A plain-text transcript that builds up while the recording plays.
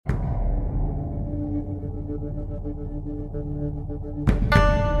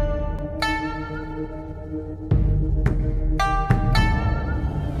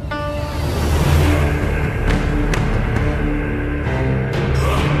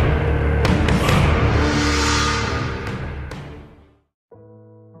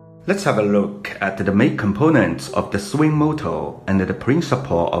Let's have a look at the main components of the swing motor and the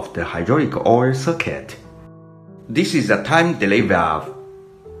principle of the hydraulic oil circuit. This is a time delay valve.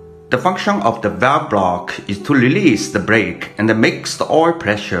 The function of the valve block is to release the brake and makes the oil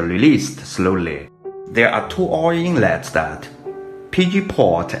pressure released slowly. There are two oil inlets, that PG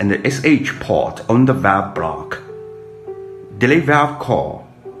port and the SH port on the valve block. Delay valve core,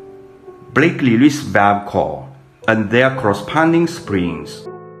 brake release valve core, and their corresponding springs.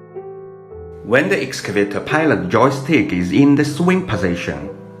 When the excavator pilot joystick is in the swing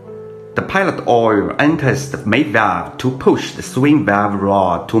position, the pilot oil enters the main valve to push the swing valve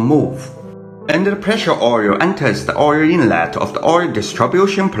rod to move, and the pressure oil enters the oil inlet of the oil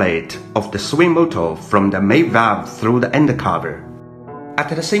distribution plate of the swing motor from the main valve through the end cover.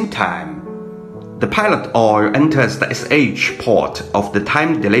 At the same time, the pilot oil enters the SH port of the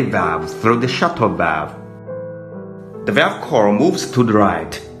time delay valve through the shuttle valve. The valve core moves to the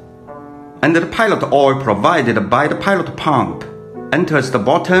right, and the pilot oil provided by the pilot pump enters the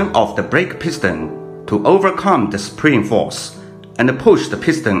bottom of the brake piston to overcome the spring force and push the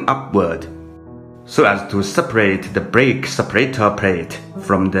piston upward, so as to separate the brake separator plate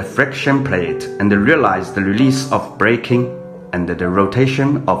from the friction plate and realize the release of braking and the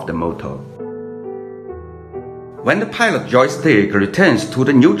rotation of the motor. When the pilot joystick returns to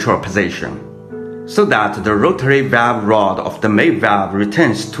the neutral position, so that the rotary valve rod of the main valve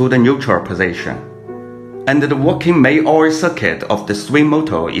returns to the neutral position, and the working main oil circuit of the swing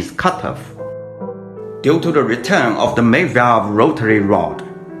motor is cut off. Due to the return of the main valve rotary rod,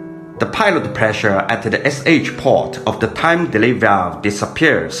 the pilot pressure at the SH port of the time delay valve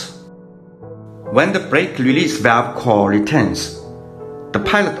disappears. When the brake release valve core returns, the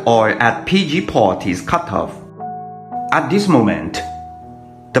pilot oil at PG port is cut off. At this moment,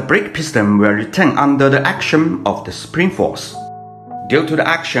 the brake piston will return under the action of the spring force. Due to the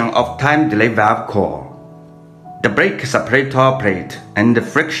action of time delay valve core, the brake separator plate and the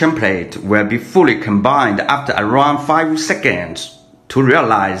friction plate will be fully combined after around 5 seconds to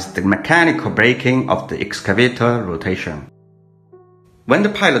realize the mechanical braking of the excavator rotation. When the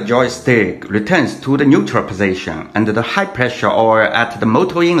pilot joystick returns to the neutral position and the high pressure oil at the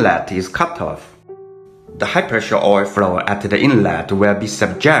motor inlet is cut off, the high pressure oil flow at the inlet will be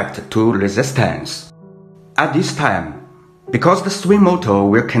subject to resistance. At this time, because the swing motor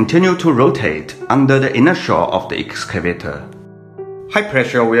will continue to rotate under the inertia of the excavator, high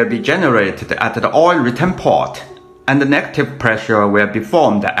pressure will be generated at the oil return port, and the negative pressure will be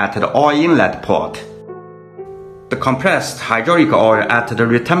formed at the oil inlet port. The compressed hydraulic oil at the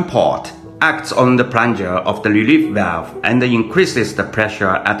return port acts on the plunger of the relief valve and increases the pressure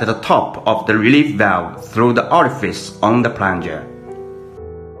at the top of the relief valve through the orifice on the plunger.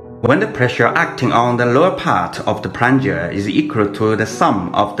 When the pressure acting on the lower part of the plunger is equal to the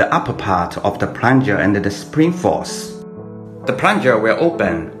sum of the upper part of the plunger and the spring force, the plunger will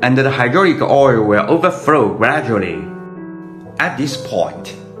open and the hydraulic oil will overflow gradually. At this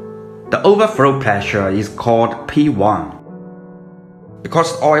point, the overflow pressure is called P1.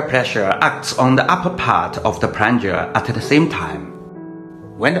 Because oil pressure acts on the upper part of the plunger at the same time,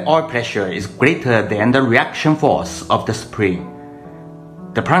 when the oil pressure is greater than the reaction force of the spring,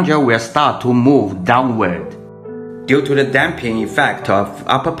 the plunger will start to move downward. Due to the damping effect of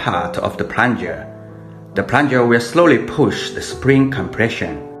upper part of the plunger will slowly push the spring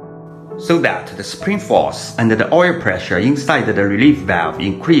compression, so that the spring force and the oil pressure inside the relief valve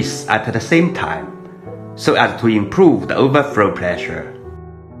increase at the same time, so as to improve the overflow pressure.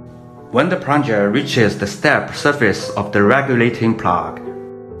 When the plunger reaches the step surface of the regulating plug,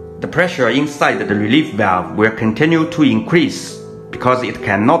 the pressure inside the relief valve will continue to increase because it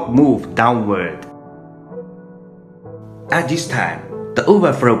cannot move downward. At this time, the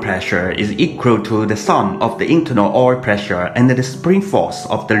overflow pressure is equal to the sum of the internal oil pressure and the spring force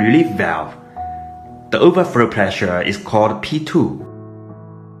of the relief valve. The overflow pressure is called P2.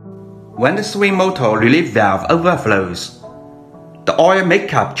 When the swing motor relief valve overflows, the oil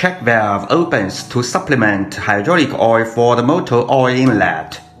makeup check valve opens to supplement hydraulic oil for the motor oil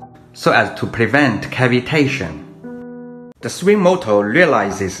inlet, so as to prevent cavitation. The swing motor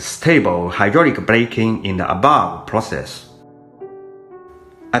realizes stable hydraulic braking in the above process.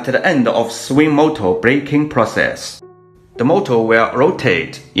 At the end of swing motor braking process, the motor will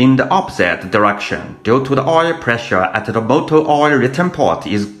rotate in the opposite direction due to the oil pressure at the motor oil return port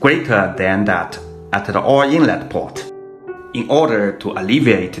is greater than that at the oil inlet port. In order to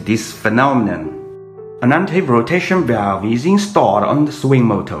alleviate this phenomenon, an anti-rotation valve is installed on the swing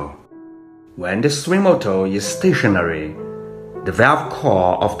motor. When the swing motor is stationary, the valve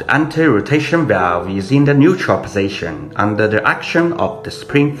core of the anti-rotation valve is in the neutral position under the action of the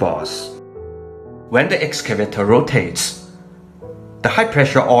spring force. When the excavator rotates, the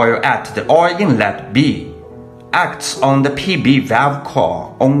high-pressure oil at the oil inlet B acts on the PB valve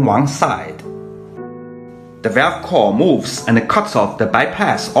core on one side. The valve core moves and cuts off the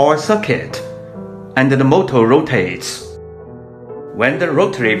bypass oil circuit, and the motor rotates. When the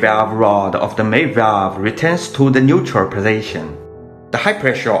rotary valve rod of the main valve returns to the neutral position, the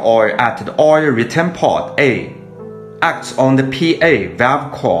high-pressure oil at the oil return port A acts on the PA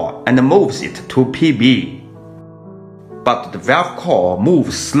valve core and moves it to PB. But the valve core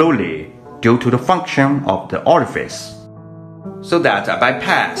moves slowly due to the function of the orifice, so that a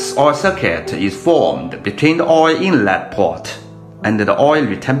bypass oil circuit is formed between the oil inlet port and the oil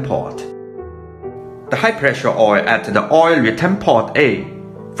return port. The high-pressure oil at the oil return port A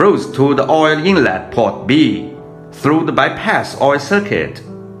flows to the oil inlet port B through the bypass oil circuit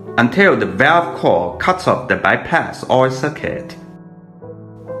until the valve core cuts off the bypass oil circuit.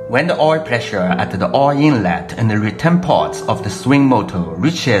 When the oil pressure at the oil inlet and the return ports of the swing motor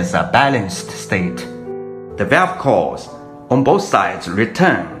reaches a balanced state, the valve cores on both sides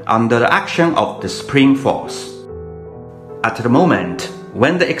return under the action of the spring force. At the moment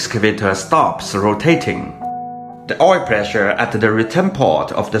when the excavator stops rotating, the oil pressure at the return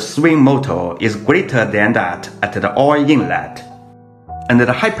port of the swing motor is greater than that at the oil inlet, and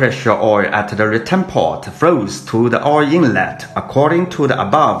the high-pressure oil at the return port flows to the oil inlet according to the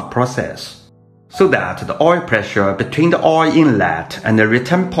above process, so that the oil pressure between the oil inlet and the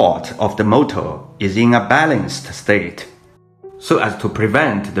return port of the motor is in a balanced state, so as to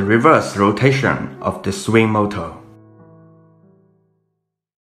prevent the reverse rotation of the swing motor.